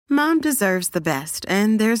Mom deserves the best,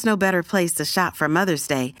 and there's no better place to shop for Mother's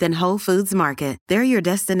Day than Whole Foods Market. They're your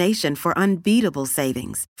destination for unbeatable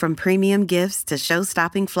savings, from premium gifts to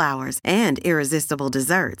show-stopping flowers and irresistible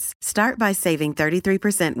desserts. Start by saving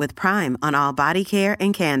 33% with Prime on all body care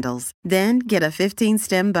and candles. Then get a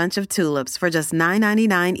 15-stem bunch of tulips for just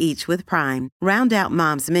 $9.99 each with Prime. Round out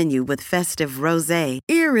Mom's menu with festive rosé,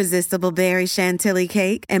 irresistible berry chantilly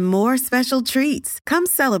cake, and more special treats. Come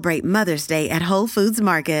celebrate Mother's Day at Whole Foods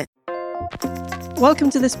Market.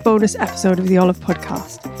 Welcome to this bonus episode of the Olive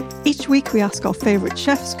Podcast. Each week we ask our favourite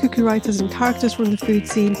chefs, cookie writers and characters from the food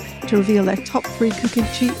scene to reveal their top 3 cooking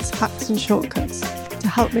cheats, hacks and shortcuts to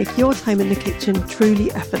help make your time in the kitchen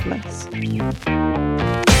truly effortless.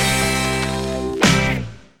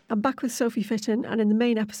 I'm back with Sophie Fitton, and in the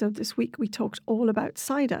main episode this week we talked all about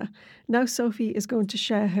cider. Now Sophie is going to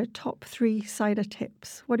share her top 3 cider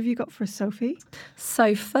tips. What have you got for us, Sophie?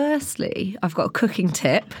 So firstly, I've got a cooking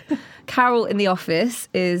tip. Carol in the office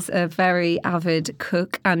is a very avid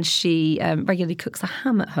cook, and she regularly cooks a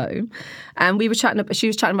ham at home. And she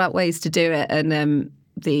was chatting about ways to do it, and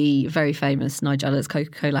the very famous Nigella's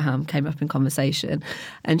Coca-Cola ham came up in conversation,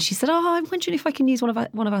 and she said, I'm wondering if I can use one of our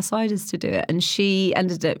ciders to do it. And she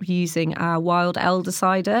ended up using our wild elder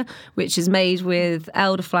cider, which is made with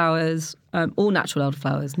elderflowers, all natural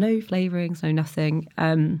elderflowers, no flavourings, no nothing,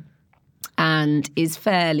 and is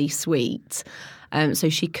fairly sweet. So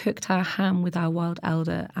she cooked our ham with our wild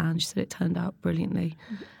elder, and she said it turned out brilliantly.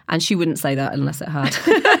 And she wouldn't say that unless it had.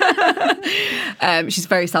 She's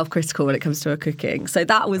very self-critical when it comes to her cooking. So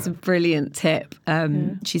that was a brilliant tip.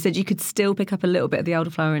 She said you could still pick up a little bit of the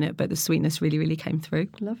elderflower in it, but the sweetness really, really came through.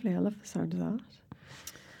 Lovely. I love the sound of that.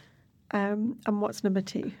 And what's number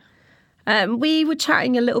 2? We were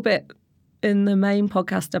chatting a little bit in the main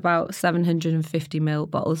podcast about 750ml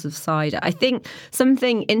bottles of cider. I think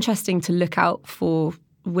something interesting to look out for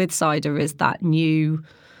with cider is that new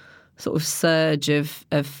sort of surge of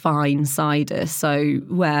fine cider. So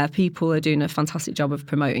where people are doing a fantastic job of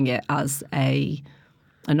promoting it as an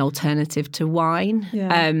alternative to wine.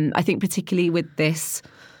 Yeah. I think particularly with this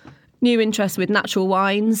new interest with natural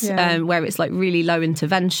wines, where it's like really low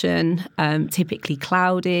intervention, typically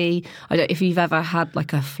cloudy. I don't know if you've ever had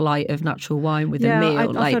like a flight of natural wine with a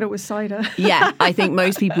meal. I thought it was cider. Yeah, I think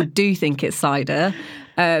most people do think it's cider.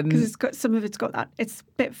 Because it's got that. It's a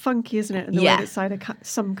bit funky, isn't it? In the way that cider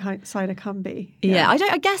cider can be. Yeah,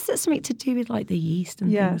 I guess it's something to do with like the yeast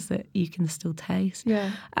and things that you can still taste. Yeah.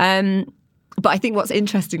 But I think what's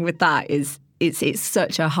interesting with that is it's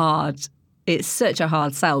such a hard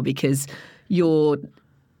sell, because you're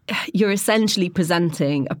essentially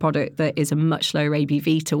presenting a product that is a much lower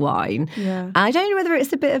ABV to wine. Yeah. And I don't know whether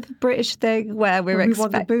it's a bit of a British thing where we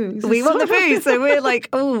want the booze. We want the booze. So we're like,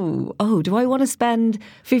 oh, do I want to spend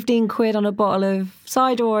 15 quid on a bottle of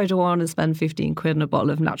cider, or do I want to spend 15 quid on a bottle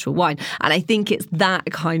of natural wine? And I think it's that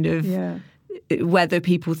kind of whether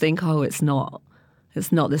people think,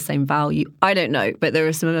 it's not the same value. I don't know, but there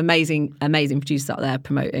are some amazing producers out there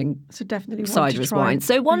promoting cider as wine.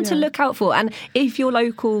 So one to look out for. And if your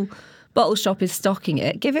local bottle shop is stocking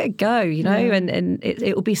it, give it a go, and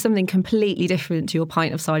it will be something completely different to your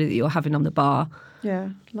pint of cider that you're having on the bar. Yeah,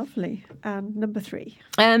 lovely. And number 3?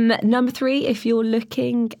 Number 3, if you're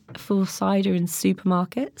looking for cider in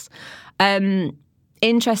supermarkets,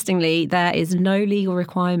 interestingly, there is no legal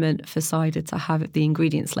requirement for cider to have the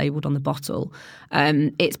ingredients labelled on the bottle.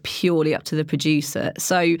 It's purely up to the producer.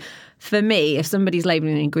 So for me, if somebody's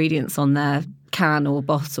labelling ingredients on their can or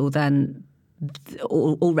bottle, then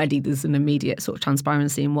already there's an immediate sort of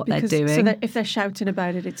transparency in what they're doing. So that if they're shouting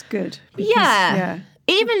about it, it's good.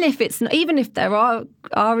 Even if there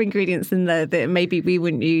are ingredients in there that maybe we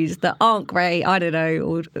wouldn't use, that aren't great, I don't know,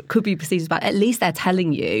 or could be perceived as bad, at least they're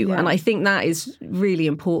telling you. Yeah. And I think that is really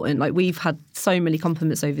important. Like, we've had so many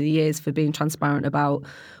compliments over the years for being transparent about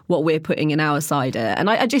what we're putting in our cider. And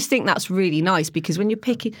I just think that's really nice, because when you're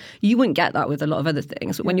picking, you wouldn't get that with a lot of other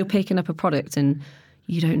things, but when you're picking up a product and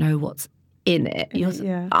you don't know what's in it,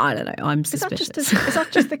 I don't know, I'm suspicious. Is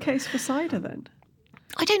that just the case for cider then?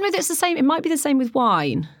 I don't know that it's the same. It might be the same with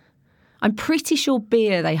wine. I'm pretty sure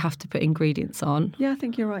beer they have to put ingredients on. Yeah, I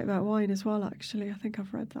think you're right about wine as well, actually. I think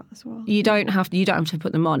I've read that as well. You don't have to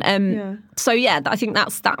put them on. So I think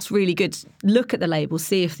that's really good. Look at the label,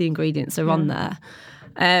 see if the ingredients are on there.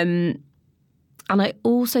 And I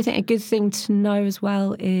also think a good thing to know as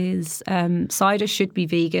well is cider should be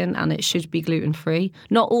vegan and it should be gluten-free.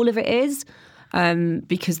 Not all of it is.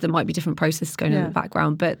 because there might be different processes going on in the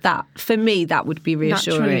background. But that, for me, that would be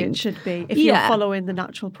reassuring. Naturally, it should be. If you're following the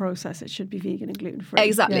natural process, it should be vegan and gluten-free.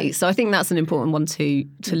 Exactly. Yeah. So I think that's an important one to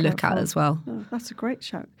look at as well. Oh, that's a great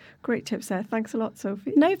shout. Great tips there. Thanks a lot,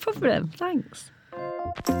 Sophie. No problem. Thanks.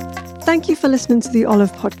 Thank you for listening to the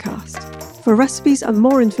Olive Podcast. For recipes and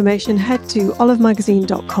more information, head to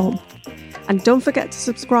olivemagazine.com. And don't forget to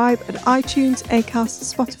subscribe at iTunes,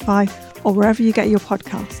 Acast, Spotify, or wherever you get your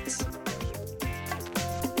podcasts.